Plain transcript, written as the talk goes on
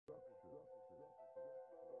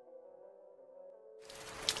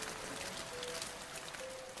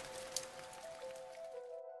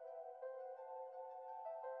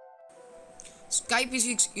Sky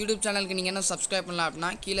Physics YouTube channel ku neenga subscribe பண்ணல அப்படினா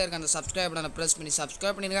கீழ இருக்க அந்த subscribe பட்டனை press பண்ணி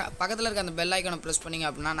subscribe பண்ணிருங்க பக்கத்துல இருக்க அந்த bell icon press பண்ணீங்க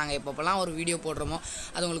அப்படினா நாங்க எப்பப்பலாம் ஒரு வீடியோ போடுறோமோ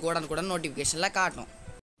அது உங்களுக்கு உடனுக்குடன் நோட்டிஃபிகேஷன்ல காட்டும்.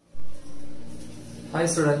 Hi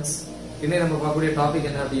students, இன்னைக்கு நம்ம பார்க்கக்கூடிய டாபிக்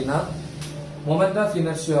என்ன அப்படினா moment of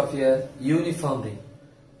inertia of a uniform ring.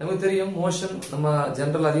 நமக்கு தெரியும் மோஷன் நம்ம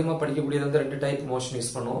ஜெனரல் அதிகமா படிக்கக்கூடியது வந்து ரெண்டு டைப் மோஷன்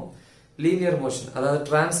யூஸ் பண்ணுவோம். லீனியர் மோஷன் அதாவது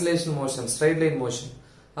translation motion, straight line motion.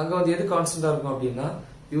 அங்க வந்து எது கான்ஸ்டன்டா இருக்கும் அப்படினா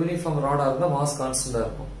யூனிஃபார்ம் ராடா இருந்தா மாஸ் கான்ஸ்டன்டா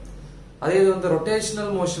இருக்கும். அதே இது வந்து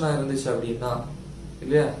ரொட்டேஷனல் மோஷனா இருந்துச்சு அப்படினா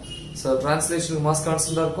இல்லையா, சோ டிரான்ஸ்லேஷனுக்கு மாஸ்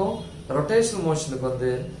கான்ஸ்டன்டா இருக்கும், ரொட்டேஷனல் மோஷனுக்கு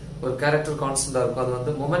வந்து ஒரு கேரக்டர் கான்ஸ்டன்டா இருக்கும். அது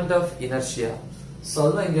வந்து மொமெண்ட் ஆஃப் இனர்ஷியா. சோ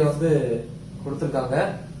அதுதான் இங்க வந்து கொடுத்திருக்காங்க.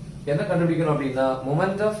 என்ன கண்டுபிடிக்கணும் அப்படின்னா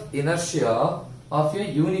moment of inertia of a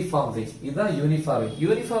uniform ring. இதுதான் யூனிஃபார்ம் ரிங்.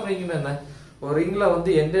 யூனிஃபார்ம் ரிங் என்ன, ஒரு ரிங்ல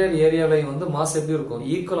வந்து என்டையர் ஏரியாலயும் வந்து மாஸ் எப்படி இருக்கும்,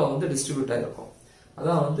 ஈக்குவலா வந்து டிஸ்ட்ரிபியூட் ஆயிருக்கும்.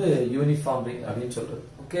 அதான் வந்து யூனிஃபார்ம் ரிங் அப்படின்னு சொல்றது.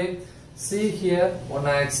 Okay, see here one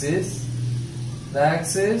axis, the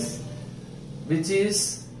axis which is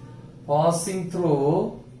passing through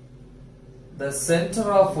the center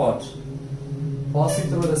of what, passing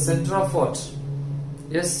through the center of what,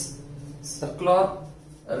 yes, circular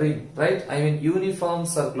ring, right? I mean uniform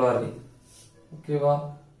circular ring. Okay va,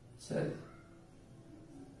 sorry.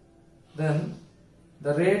 Then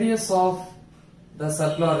the radius of the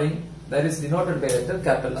circular ring that is denoted by letter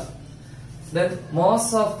capital R. Then mass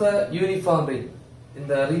of the uniform ring, in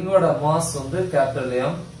the ring oda mass வந்து capital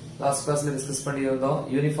M. last class la discuss பண்ணியிருந்தோம்.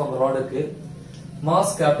 uniform rod க்கு mass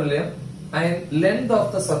capital M and length of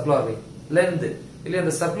the circular ring, length இல்ல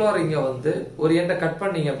அந்த circular ring வந்து ஒரு எண்ட cut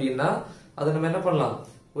பண்ணீங்க அப்படினா அத நம்ம என்ன பண்ணலாம்,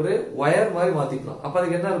 ஒரு வயர் மாதிரி மாத்திக்கலாம். அப்ப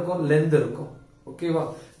அதுக்கு என்ன இருக்கும், length இருக்கும். ஓகேவா,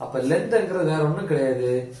 அப்ப லென்த்ங்கிறது வேற ஒண்ணும்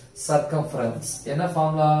கிடையாது, சர்க்கம்ஃபரன்ஸ். என்ன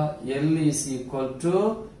formula, L is equal to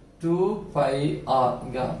 2 pi r,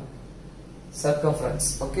 இங்க circumference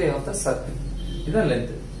okay of the circle. இதான் லென்த்.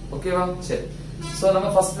 ஓகேவா, சரி. சோ நம்ம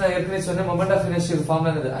ஃபர்ஸ்ட் நான் ஏற்கனவே சொன்னேன் மொமெண்ட் ஆஃப் இனர்ஷியா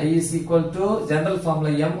ஃபார்முலா என்னது, I is equal to general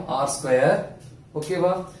formula m r square.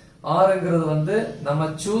 ஓகேவா, rங்கிறது வந்து நம்ம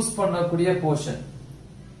சூஸ் பண்ணக்கூடிய போர்ஷன்.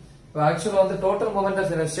 இப்போ ஆக்சுவலா வந்து டோட்டல் மொமெண்ட்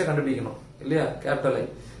ஆஃப் இனர்ஷியா கண்டுபிடிக்கணும் இல்லையா, கேபிட்டல் I.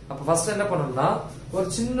 அப்ப ஃபர்ஸ்ட் என்ன பண்ணனும்னா ஒரு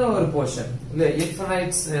சின்ன ஒரு போர்ஷன் இல்ல,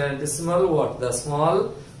 infinite decimal what, the small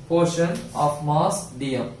portion of mass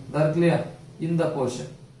dm இருக்கு இல்லையா, இந்த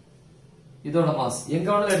போர்ஷன் இதோட மாஸ் எங்க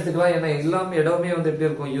வேணாலும் எடுத்துக்கலாம். ஏன்னா எல்லாமே இடமே வந்து எப்படி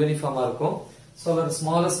இருக்கும், யூனிஃபார்மா இருக்கும். சோ ஒரு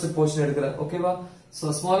ஸ்மாலஸ்ட் போர்ஷன் எடுக்கிறேன். ஓகேவா,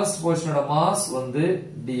 சோ ஸ்மாலஸ்ட் போர்ஷனோட மாஸ் வந்து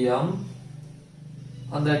dm,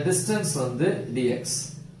 அந்த டிஸ்டன்ஸ் வந்து dx,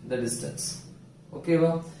 இந்த டிஸ்டன்ஸ்.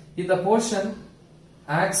 ஓகேவா, இந்த போர்ஷன்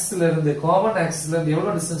ஆக்சிஸ்ல இருந்து, காமன் ஆக்சிஸ்ல இருந்து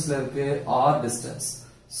எவ்வளவு டிஸ்டன்ஸ்ல இருக்கு, r டிஸ்டன்ஸ்.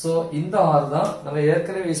 சோ இந்த r தான் நம்ம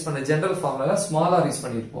ஏற்கனவே யூஸ் பண்ண ஜெனரல் ஃபார்முலால ஸ்மால் r யூஸ்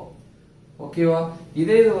பண்ணிருப்போம். ஓகேவா,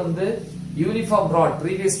 இதே இது வந்து யூனிஃபார்ம் ராட்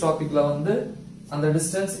ப்ரீவியஸ் டாபிக்ல வந்து அந்த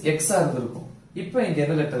டிஸ்டன்ஸ் x ஆ இருந்திருக்கும். இப்போ இங்க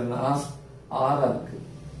என்ன லெட்டர்னா r ஆ இருக்கு.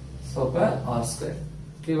 சோ அப்ப r ஸ்கொயர்.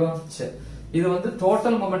 ஓகேவா, சரி. இது வந்து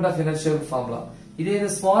total moment of inertia formula. இதே இது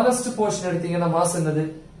ஸ்மாலஸ்ட் போர்ஷன் எடுத்தீங்கன்னா மாஸ் என்னது,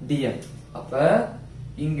 dm. அப்ப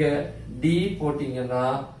இங்க d போட்டீங்கன்னா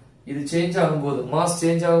இது சேஞ்ச் ஆகும்போது, மாஸ்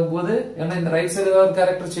சேஞ்ச் ஆகும்போது, ஏன்னா இந்த ரைட் சைடு ஒரு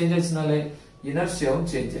கேரக்டர் சேஞ்ச் ஆச்சுனாலே இனர்ஷியாவும்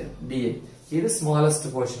சேஞ்ச் ஆகும், dA. இது ஸ்மாலஸ்ட்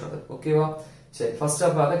போர்ஷனோட. ஓகேவா, சரி. ஃபர்ஸ்ட்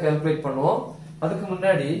அப்ப அத கால்குலேட் பண்ணுவோம். அதுக்கு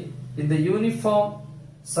முன்னாடி இந்த யூனிஃபார்ம்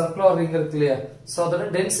சர்க்குலர் ரிங் இருக்கு இல்லையா, சோ அதோட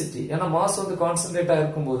டென்சிட்டி, ஏன்னா மாஸ் வந்து கான்சென்ட்ரேட்டா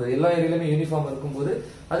இருக்கும்போது, எல்லா ஏரியாலயுமே யூனிஃபார்ம் இருக்கும்போது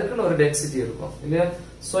அதுக்குன்னு ஒரு டென்சிட்டி இருக்கும் இல்லையா.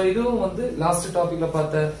 சோ இதுவும் வந்து லாஸ்ட் டாபிக்ல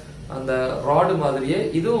பார்த்த அந்த ராட் மாதிரியே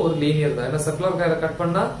இதுவும் ஒரு லீனியர் தான். ஏன்னா சர்க்குலர் கயரை கட்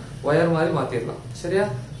பண்ணா வயர் மாதிரி மாத்திரலாம். சரியா,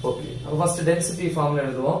 ஓகே. அப்ப ஃபர்ஸ்ட் டென்சிட்டி ஃபார்முலா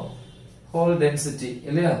எழுதுவோம். ஹோல் டென்சிட்டி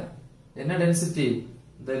இல்லையா, என்ன டென்சிட்டி,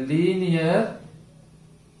 the linear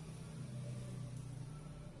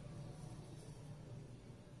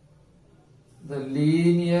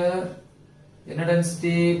என்ன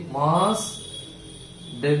density, mass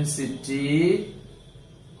density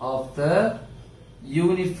of the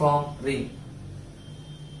uniform ring.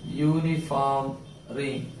 Uniform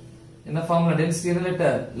ring என்ன ஃபார்முலா, டென்சிட்டி என்ன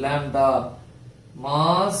letter, lambda,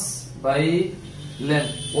 mass by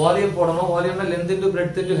length. Volume போடணும், வால்யூம்னா length into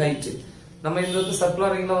breadth into height. நம்ம இந்த வந்து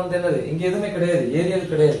சர்க்குலர் ரிங்ல வந்து என்னது, இங்க எதுவுமே கிடையாது, ஏரியா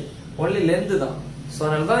கிடையாது, ஒன்லி லென்த் தான். சோ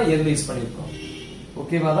அதனால தான் L யூஸ் பண்ணிருக்கோம்.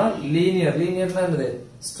 ஓகேவா, தான் லீனியர். லீனியர்னா என்னது,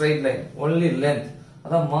 ஸ்ட்ரைட் லைன், ஒன்லி லென்த்.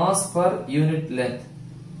 அதான் mass per unit length.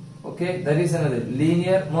 Okay, that is என்னது,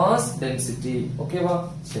 லீனியர் மாஸ் டென்சிட்டி. ஓகேவா,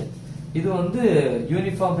 சரி. இது வந்து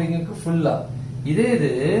யூனிஃபார்ம் ரிங்குக்கு ஃபுல்லா. இதே இது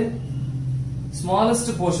ஸ்மாலஸ்ட்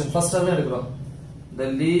போர்ஷன் ஃபர்ஸ்ட் அத எடுக்கிறோம், the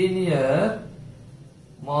linear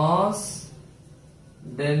mass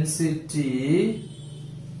density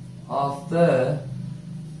of the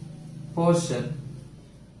portion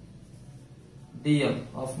dm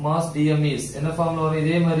of mass dm is என்ன ஃபார்முலா வரும்,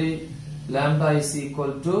 இதே மாதிரி lambda is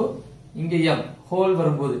equal to இங்க m whole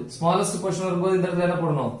வரும்போது smallest portion வரும்போது இந்த இடத்துல என்ன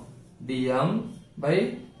போடணும் dm by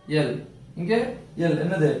l இங்க l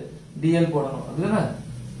என்னது dl போடணும் அதுதானே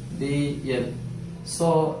dl so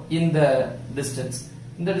இந்த distance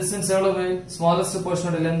எவ்வளவு smallest portion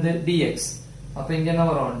ஓட length dx அப்ப இங்க என்ன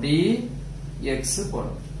வரும் dx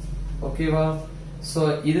போடணும் ஓகேவா so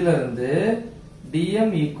இதுல இருந்து dm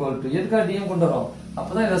equal to எதுக்கு dm கொண்டு வரோம்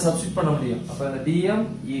அப்பதான் இத சப்ஸ்டிட்யூட் பண்ண முடியும் அப்ப இந்த dm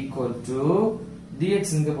equal to dx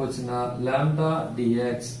இங்க போச்சுனா lambda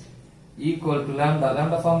dx equal to lambda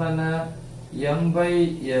formula என்ன m by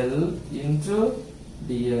l into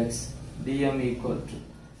dx dm equal to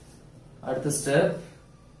அடுத்த step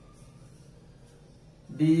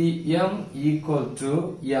dm equal to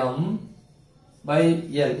m by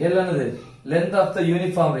l l என்னது length of the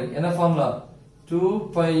uniform ring என்ன formula 2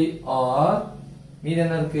 pi r மீதி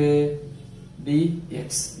என்ன இருக்கு dx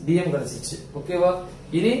dm கிடைச்சிச்சு ஓகேவா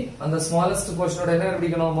இனி அந்த smallest portion ஓட என்ன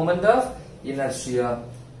கண்டுபிடிக்கணும் moment of inertia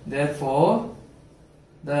therefore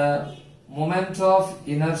the moment of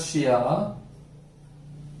inertia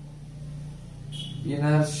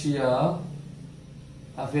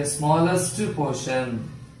of a smallest portion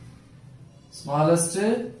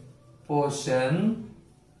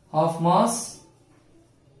of mass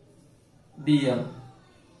dm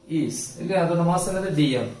is இல்ல அதோட மாஸ் என்னது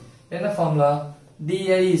dm என்ன formula di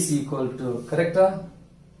is equal to கரெக்ட்டா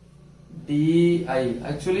di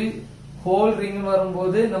actually whole ring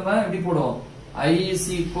வரும்போது நம்ம எப்படி போடுவோம் I is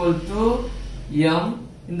equal to m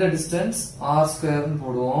இந்த distance r square னு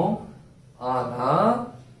போடுவோம் ஆனா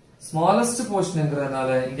smallest portion ங்கறதால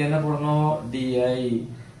இங்க என்ன போடணும் di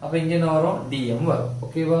அப்ப இங்க என்ன வரும் dm வரும்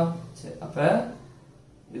ஓகேவா சரி அப்ப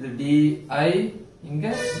இது di இங்க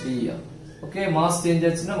dm ஓகே மாஸ் சேஞ்ச்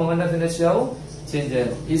ஆச்சுனா மொமெண்ட் ஆஃப் இனர்ஷியாவும் சேஞ்ச்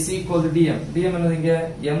ஆகும் is equal to dm என்னது இங்க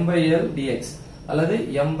m by l dx அல்லது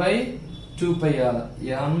m by 2 pi r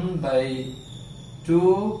m by 2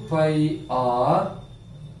 pi r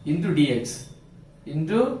into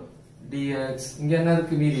dx இங்க என்ன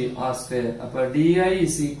இருக்கு மீதி r square அப்ப di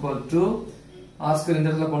is equal to r square இந்த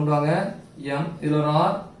இடத்துல கொண்டு வாங்க m இதுல ஒரு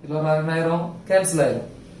r என்ன ஆயிரும் கேன்சல் ஆயிரும்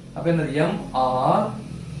அப்ப என்னது m r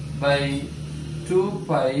by 2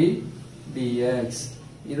 pi dx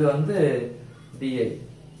இது வந்து di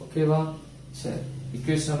ஓகேவா சரி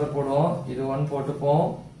ஈக்குவேஷன் நம்பர் போடுவோம் இது 1 போட்டுப்போம்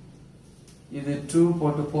இது 2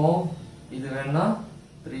 போட்டுப்போம் இது வேணா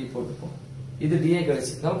 3 போட்டுப்போம் இது di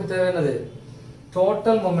கிடைச்சு நமக்கு தேவையானது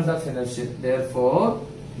total moment of inertia therefore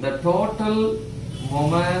the total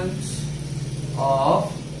moment of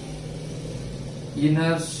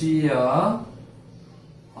inertia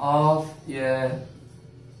of a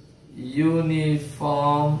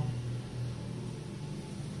uniform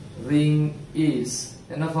ring is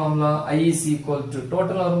என்ன formula I is equal to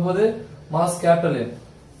total வரும்போது mass capital M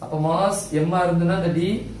அப்ப mass m இருந்தனா அந்த d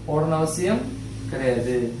போடணும் அவசியம்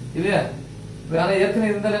கிடையாது இல்லையா ஆனா ஏற்கனவே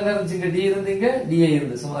இருந்தால என்ன இருந்துச்சுங்க d இருந்தீங்க di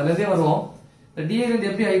இருந்து சோ அதுல இருந்தே வருவோம் இந்த di இருந்து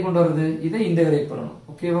எப்படி I கொண்டு வருது இதை இன்டகிரேட் பண்ணனும்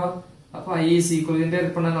ஓகேவா அப்ப I is equal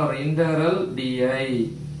இன்டகிரேட் பண்ணனும் வரும் integral di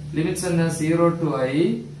லிமிட்ஸ் என்ன 0 to I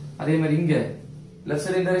அதே மாதிரி இங்க லெஃப்ட்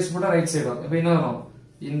சைடு இன்டகிரேஷன் போட்டா ரைட் சைடு வரும் இப்போ என்ன வரும்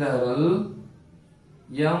integral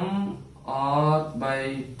m r by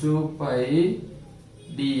 2 pi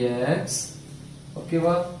dx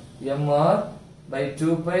ஓகேவா m r by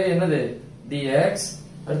 2 pi என்னது dx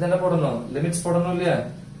அடுத்து என்ன போடணும் லிமிட்ஸ் போடணும் இல்லையா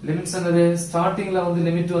லிமிட்ஸ் என்னது ஸ்டார்டிங்ல வந்து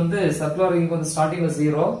லிமிட் வந்து சர்க்குலர் ரிங் வந்து ஸ்டார்டிங்ல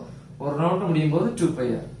 0 ஒரு ரவுண்ட் முடியும் போது 2 pi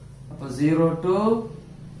r அப்ப 0 to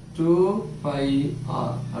 2 pi r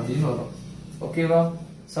அப்படினு வரும் ஓகேவா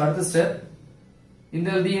சோ அடுத்த ஸ்டெப் இந்த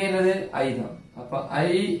di என்னது I தான் அப்ப I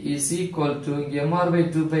is equal to இங்க mr by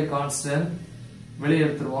 2 pi constant வெளிய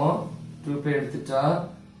எடுத்துருவோம் 2 pi எடுத்துட்டா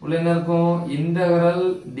உள்ள என்ன இருக்கும் integral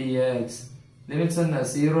dx லிமிட்ஸ் என்ன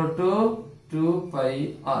 0 to 2 pi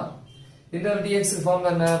r integral dx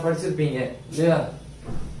formula என்ன படிச்சிருப்பீங்க இல்லையா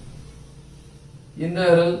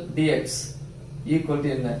integral dx equal to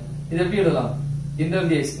என்ன இது எப்படி எழுதலாம் integral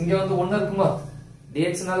dx இங்க வந்து 1 இருக்குமா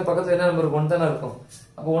dx னால பக்கத்துல என்ன நம்பர் 1 தான இருக்கும்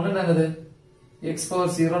அப்ப 1 என்னது x power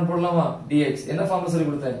 0 ன்னு போடலாமா dx என்ன ஃபார்முலா சொல்லி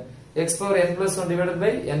கொடுத்தேன் x power n plus 1 divided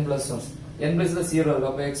by n plus 1 n place ல 0 இருக்கு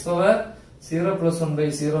அப்ப x power 0 plus 1 by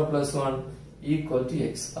 0 plus 1 equal to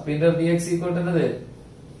x அப்ப integral dx equal to என்னது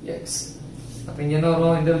x அப்ப இங்க என்ன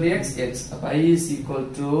வரும் integral dx x அப்ப I is equal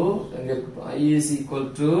to எங்க இருக்கு I is equal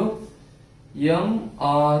to m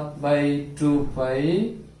r by 2 pi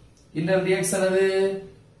integral dx என்னது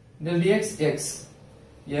integral dx x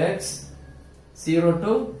x 0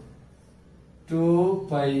 to 2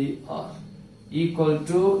 pi r equal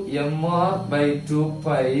to mr by 2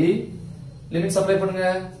 pi limits apply பண்ணுங்க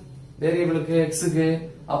வேரியபிளுக்கு x க்கு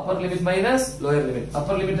upper limit minus lower limit.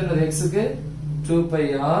 Upper limit என்னது x க்கு 2 pi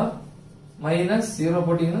r minus 0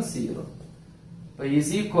 போட்டீங்கன்னா 0. இப்போ is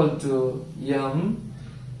equal to m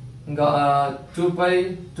இங்க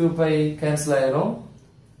 2 pi cancel ஆயிரும்.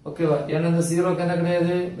 ஓகேவா? ஏன்னா இந்த 0 க்கு என்ன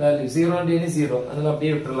கிடையாது வேல்யூ 0 and any 0 அதனால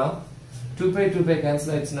அப்படியே விட்டுறலாம். 2 pi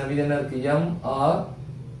cancel ஆயிடுச்சுனா இது என்ன இருக்கு m r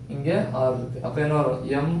இங்க r இருக்கு. அப்ப என்ன வரும்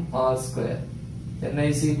m r square. n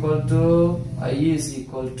is equal to I is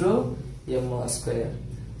equal to mr square.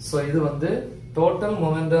 So இது வந்து total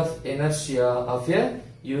moment of inertia of a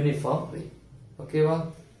uniform ring. ஓகேவா?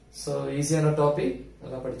 So ஈஸியான டாபிக்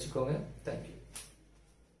நல்லா படிச்சுக்கோங்க. Thank you.